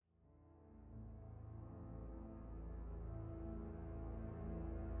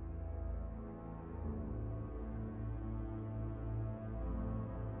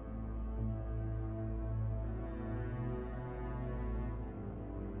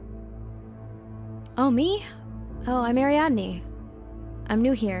Oh, me? Oh, I'm Ariadne. I'm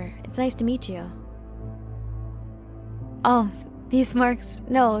new here. It's nice to meet you. Oh, these marks.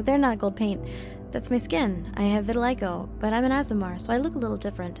 No, they're not gold paint. That's my skin. I have vitiligo, but I'm an Aasimar, so I look a little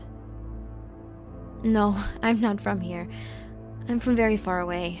different. No, I'm not from here. I'm from very far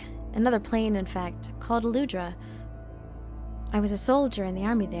away. Another plane, in fact, called Aludra. I was a soldier in the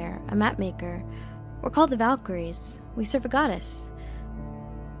army there, a map maker. We're called the Valkyries. We serve a goddess.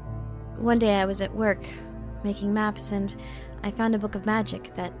 One day I was at work, making maps, and I found a book of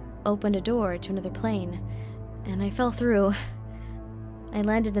magic that opened a door to another plane, and I fell through. I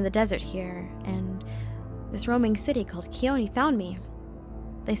landed in the desert here, and this roaming city called Keone found me.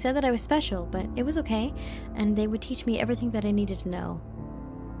 They said that I was special, but it was okay, and they would teach me everything that I needed to know.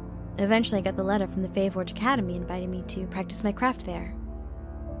 Eventually I got the letter from the Faeforge Academy inviting me to practice my craft there.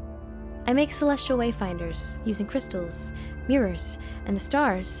 I make celestial wayfinders, using crystals, mirrors, and the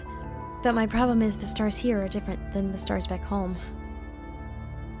stars, but my problem is the stars here are different than the stars back home.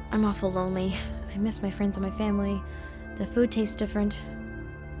 I'm awful lonely. I miss my friends and my family. The food tastes different.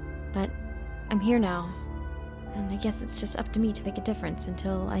 But I'm here now, and I guess it's just up to me to make a difference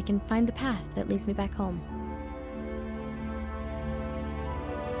until I can find the path that leads me back home.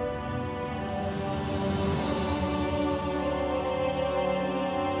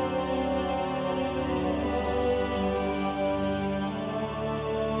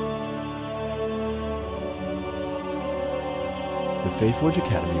 The Faeforge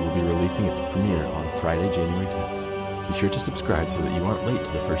Academy will be releasing its premiere on Friday, January 10th. Be sure to subscribe so that you aren't late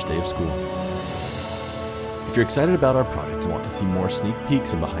to the first day of school. If you're excited about our project and want to see more sneak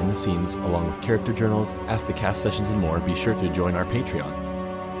peeks and behind the scenes, along with character journals, Ask the Cast sessions, and more, be sure to join our Patreon.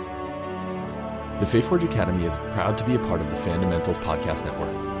 The Faeforge Academy is proud to be a part of the Fundamentals Podcast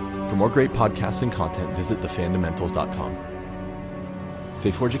Network. For more great podcasts and content, visit thefundamentals.com.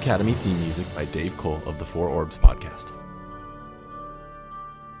 Faeforge Academy theme music by Dave Cole of the Four Orbs Podcast.